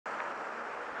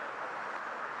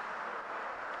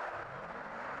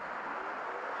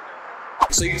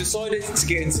So you've decided to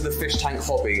get into the fish tank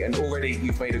hobby, and already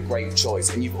you've made a great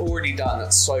choice, and you've already done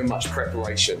so much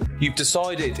preparation. You've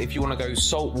decided if you want to go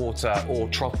saltwater or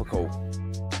tropical.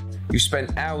 You've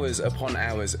spent hours upon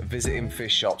hours visiting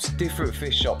fish shops, different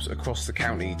fish shops across the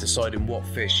county, deciding what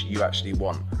fish you actually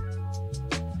want.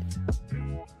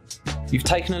 You've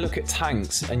taken a look at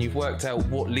tanks and you've worked out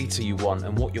what litre you want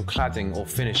and what your cladding or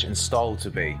finish and style to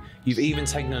be. You've even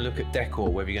taken a look at decor,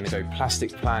 whether you're going to go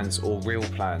plastic plans or real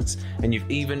plans, and you've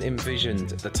even envisioned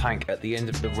the tank at the end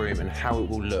of the room and how it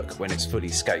will look when it's fully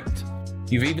scaped.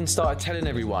 You've even started telling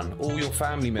everyone, all your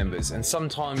family members, and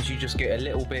sometimes you just get a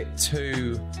little bit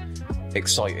too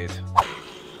excited.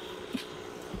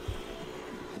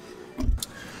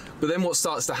 But then what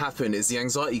starts to happen is the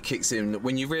anxiety kicks in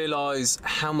when you realise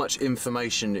how much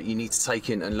information you need to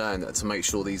take in and learn to make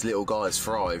sure these little guys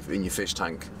thrive in your fish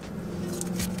tank.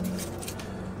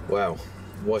 Wow,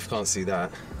 wife can't see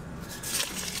that.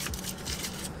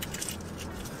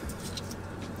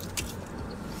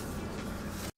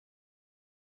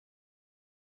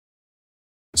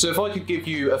 So if I could give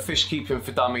you a fish keeping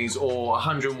for dummies or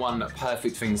 101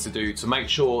 perfect things to do to make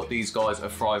sure these guys are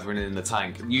thriving in the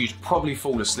tank, you'd probably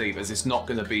fall asleep, as it's not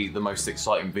going to be the most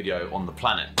exciting video on the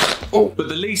planet. Oh. But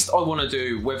the least I want to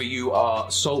do, whether you are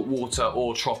saltwater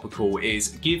or tropical, is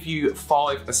give you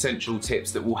 5 essential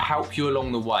tips that will help you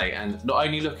along the way and not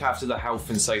only look after the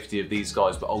health and safety of these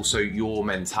guys, but also your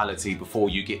mentality before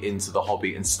you get into the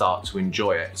hobby and start to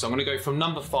enjoy it. So I'm going to go from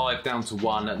number 5 down to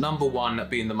 1. Number 1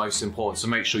 being the most important, so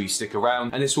make sure you stick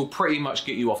around, and this will pretty much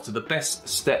get you off to the best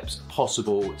steps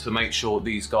possible to make sure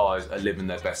these guys are living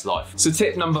their best life. So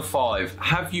tip number 5,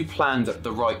 have you planned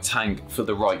the right tank for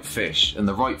the right fish, and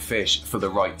the right fish for the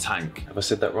right tank? Have I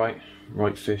said that right?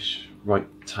 Right fish, right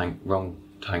tank, wrong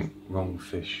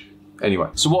fish. Anyway,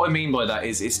 so what I mean by that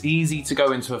is it's easy to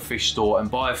go into a fish store and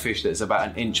buy a fish that's about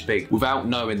 1 inch big without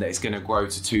knowing that it's going to grow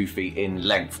to 2 feet in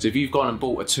length. So if you've gone and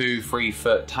bought a 2-3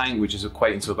 foot tank, which is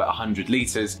equating to about 100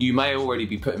 litres, you may already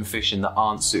be putting fish in that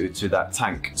aren't suited to that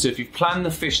tank. So if you've planned the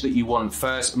fish that you want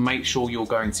first, make sure you're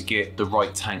going to get the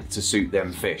right tank to suit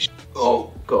them fish.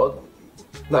 Oh God.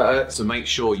 So make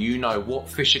sure you know what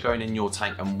fish are going in your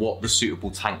tank and what the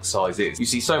suitable tank size is. You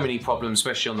see so many problems,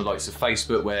 especially on the likes of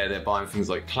Facebook, where they're buying things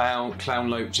like clown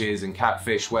loaches and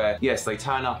catfish, where yes, they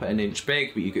turn up at 1 inch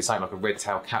big, but you get something like a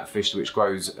red-tailed catfish which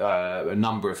grows a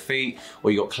number of feet,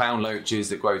 or you got clown loaches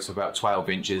that grow to about 12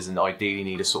 inches and ideally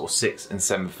need a sort of 6 and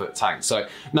 7 foot tank. So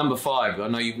number 5, I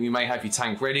know you may have your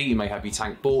tank ready, you may have your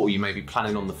tank bought, or you may be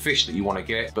planning on the fish that you want to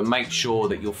get, but make sure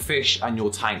that your fish and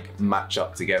your tank match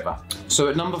up together. So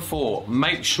at number 4,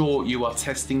 make sure you are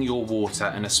testing your water,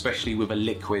 and especially with a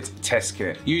liquid test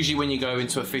kit. Usually when you go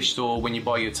into a fish store, when you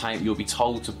buy your tank, you'll be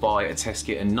told to buy a test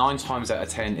kit, and 9 times out of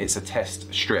 10 it's a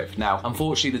test strip. Now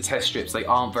unfortunately the test strips, they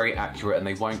aren't very accurate and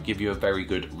they won't give you a very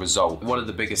good result. One of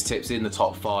the biggest tips in the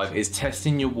top 5 is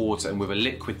testing your water and with a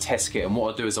liquid test kit, and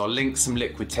what I'll do is I'll link some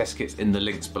liquid test kits in the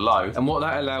links below, and what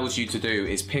that allows you to do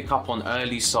is pick up on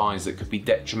early signs that could be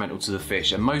detrimental to the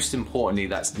fish, and most importantly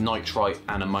that's nitrite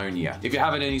and ammonia. If you're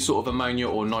having any sort of ammonia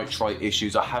or nitrite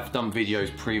issues, I have done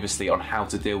videos previously on how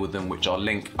to deal with them, which I'll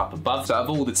link up above. So out of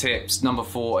all the tips, number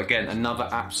 4, again, another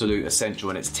absolute essential,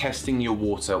 and it's testing your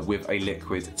water with a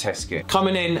liquid test kit.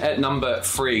 Coming in at number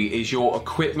 3 is your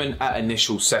equipment at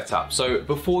initial setup. So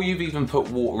before you've even put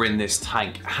water in this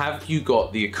tank, have you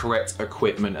got the correct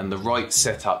equipment and the right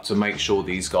setup to make sure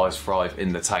these guys thrive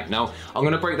in the tank? Now, I'm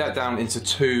going to break that down into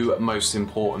 2 most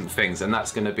important things, and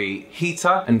that's going to be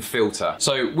heater and filter.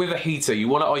 So with a heater, you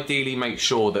want to ideally make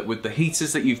sure that with the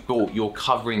heaters that you've bought, you're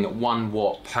covering 1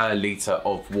 watt per litre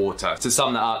of water. To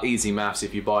sum that up, easy maths,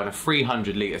 if you're buying a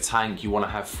 300 litre tank, you want to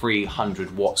have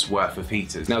 300 watts worth of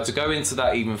heaters. Now to go into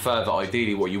that even further,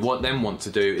 ideally what you want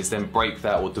to do is then break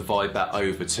that or divide that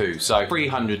over 2. So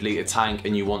 300 litre tank,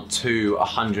 and you want 2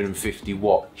 150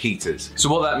 watt heaters. So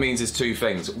what that means is 2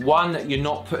 things. 1, you're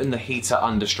not putting the heater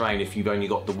under strain if you've only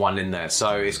got the 1 in there.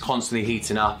 So it's constantly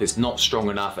heating up, it's not strong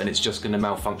enough, and it's just going to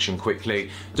malfunction quickly,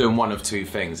 doing one of 2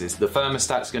 things. Is the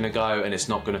thermostat's going to go and it's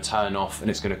not going to turn off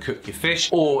and it's going to cook your fish,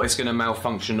 or it's going to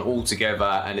malfunction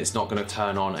altogether and it's not going to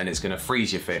turn on and it's going to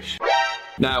freeze your fish.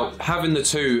 Now, having the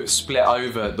 2 split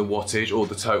over the wattage or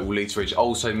the total literage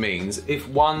also means if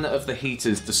one of the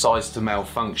heaters decides to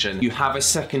malfunction, you have a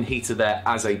second heater there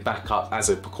as a backup, as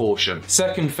a precaution.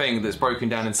 Second thing that's broken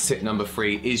down into tip number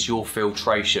 3 is your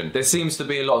filtration. There seems to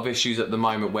be a lot of issues at the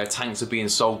moment where tanks are being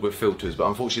sold with filters, but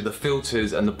unfortunately the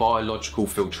filters and the biological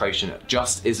filtration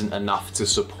just isn't enough to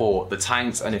support the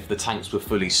tanks, and if the tanks were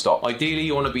fully stocked. Ideally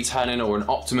you want to be turning, or an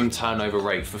optimum turnover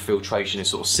rate for filtration is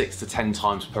sort of 6 to 10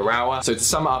 times per hour. So to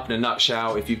sum it up in a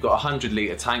nutshell, if you've got a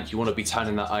 100-litre tank, you want to be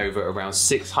turning that over around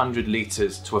 600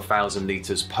 litres to 1,000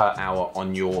 litres per hour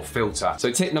on your filter.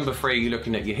 So tip number 3, you're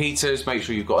looking at your heaters. Make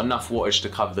sure you've got enough wattage to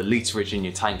cover the literage in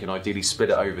your tank, and ideally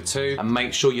split it over 2. And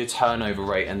make sure your turnover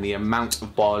rate and the amount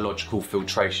of biological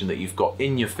filtration that you've got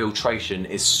in your filtration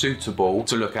is suitable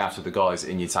to look after the guys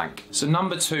in your tank. So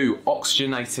number 2,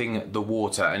 oxygenating the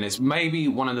water. And it's maybe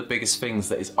one of the biggest things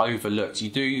that is overlooked.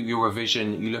 You do your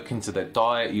revision, you look into their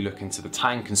diet, you look into the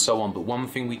tank and so on, but one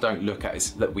thing we don't look at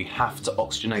is that we have to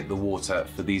oxygenate the water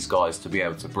for these guys to be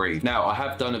able to breathe. Now, I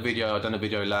have done a video,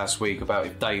 last week about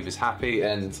if Dave is happy,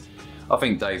 and I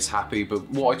think Dave's happy, but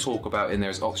what I talk about in there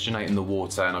is oxygenating the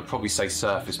water, and I'd probably say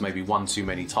surface maybe one too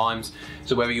many times.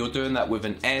 So whether you're doing that with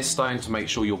an air stone to make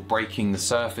sure you're breaking the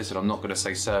surface, and I'm not gonna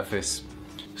say surface,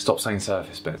 stop saying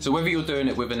surface bit. So whether you're doing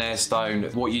it with an air stone,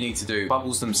 what you need to do,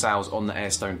 bubbles themselves on the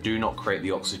air stone do not create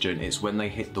the oxygen. It's when they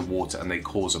hit the water and they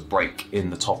cause a break in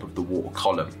the top of the water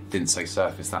column. Didn't say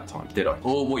surface that time, did I?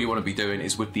 Or what you want to be doing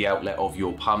is with the outlet of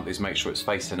your pump is make sure it's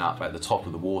facing up at the top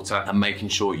of the water and making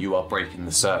sure you are breaking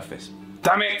the surface.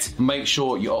 Damn it! Make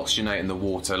sure you're oxygenating the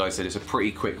water. Like I said, it's a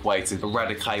pretty quick way to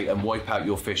eradicate and wipe out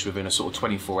your fish within a sort of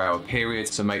 24-hour period.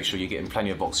 So make sure you're getting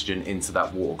plenty of oxygen into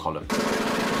that water column.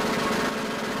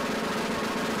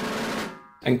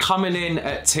 And coming in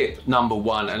at tip number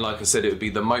 1, and like I said, it would be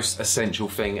the most essential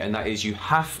thing, and that is you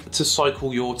have to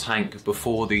cycle your tank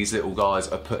before these little guys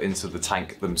are put into the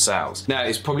tank themselves. Now,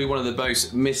 it's probably one of the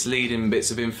most misleading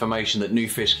bits of information that new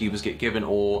fish keepers get given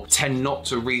or tend not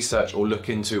to research or look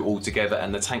into altogether,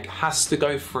 and the tank has to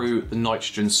go through the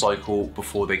nitrogen cycle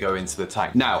before they go into the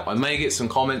tank. Now, I may get some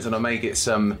comments and I may get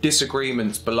some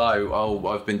disagreements below. Oh,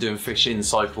 I've been doing fish in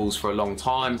cycles for a long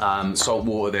time. Salt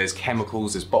water, there's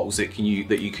chemicals, there's bottles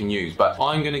that you can use, but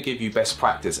I'm going to give you best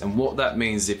practice, and what that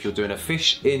means is if you're doing a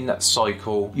fish in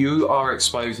cycle, you are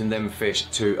exposing them fish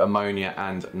to ammonia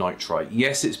and nitrite.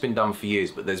 Yes, it's been done for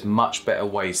years, but there's much better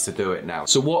ways to do it now.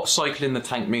 So what cycling the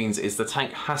tank means is the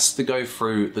tank has to go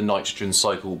through the nitrogen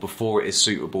cycle before it is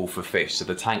suitable for fish. So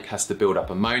the tank has to build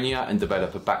up ammonia and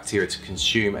develop a bacteria to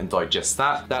consume and digest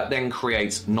that. That then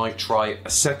creates nitrite. A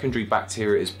secondary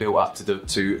bacteria is built up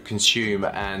to consume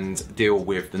and deal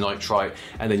with the nitrite,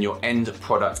 and then your end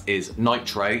product is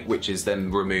nitrate, which is then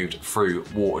removed through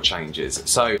water changes.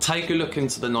 So take a look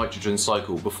into the nitrogen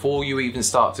cycle before you even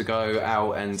start to go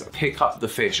out and pick up the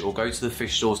fish or go to the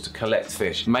fish stores to collect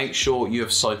fish. Make sure you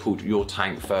have cycled your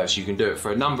tank first. You can do it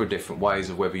for a number of different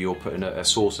ways, of whether you're putting a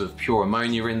source of pure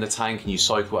ammonia in the tank and you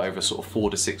cycle it over a sort of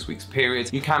 4 to 6 weeks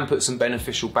period. You can put some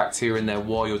beneficial bacteria in there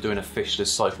while you're doing a fishless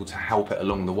cycle to help it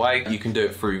along the way. You can do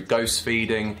it through ghost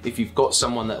feeding. If you've got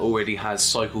someone that already has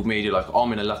cycled media, like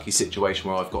I'm in a lucky situation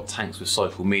where I've got tanks with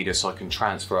cycled media, so I can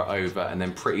transfer it over and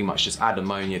then pretty much just add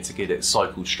ammonia to get it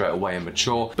cycled straight away and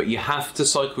mature. But you have to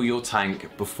cycle your tank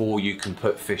before you can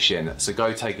put fish in. So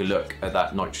go take a look at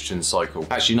that nitrogen cycle.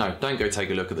 Actually, no, don't go take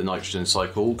a look at the nitrogen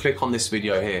cycle. Click on this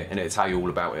video here and it'll tell you all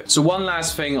about it. So one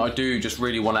last thing I do just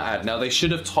really want to add. Now, they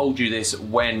should have told you this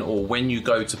when you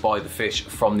go to buy the fish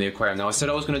from the aquarium. Now, I said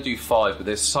I was going to do 5, but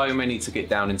there's so many to get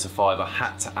down into 5. I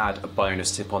had to add a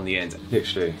bonus tip on the end.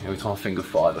 Literally, every time I think of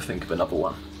 5, I think of another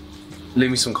one. Leave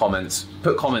me some comments.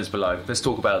 Put comments below. Let's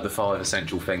talk about the 5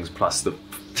 essential things plus the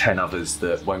 10 others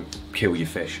that won't kill your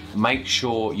fish. Make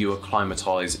sure you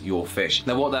acclimatise your fish.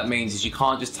 Now what that means is you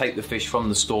can't just take the fish from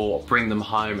the store, bring them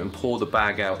home and pour the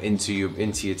bag out into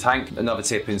your tank. Another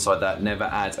tip inside that, never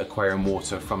add aquarium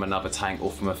water from another tank or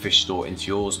from a fish store into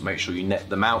yours. Make sure you net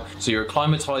them out. So you're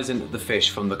acclimatising the fish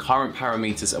from the current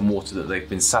parameters and water that they've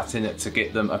been sat in to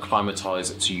get them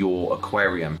acclimatised to your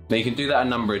aquarium. Now you can do that a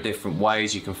number of different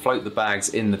ways. You can float the bags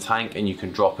in the tank and you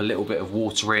can drop a little bit of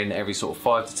water in every sort of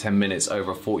 5 to 10 minutes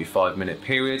over a 45-minute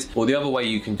period. Or the other way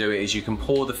you can do it is you can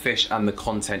pour the fish and the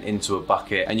content into a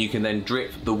bucket and you can then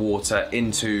drip the water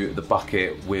into the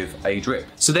bucket with a drip.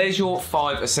 So there's your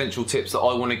 5 essential tips that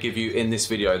I want to give you in this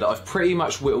video that I've pretty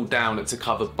much whittled down to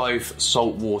cover both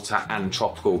saltwater and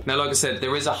tropical. Now, like I said,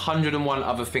 there is 101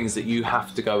 other things that you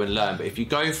have to go and learn, but if you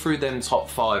go through them top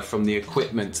 5, from the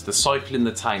equipment to the cycle in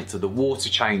the tank to the water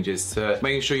changes to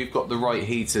making sure you've got the right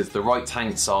heaters, the right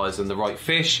tank size and the right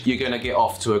fish, you're going to get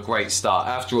off to a great start.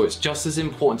 After all, it's just as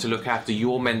important to look after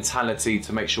your mentality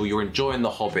to make sure you're enjoying the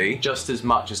hobby just as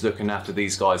much as looking after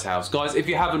these guys' house. Guys, if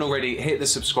you haven't already, hit the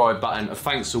subscribe button.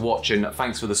 Thanks for watching,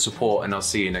 thanks for the support, and I'll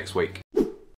see you next week.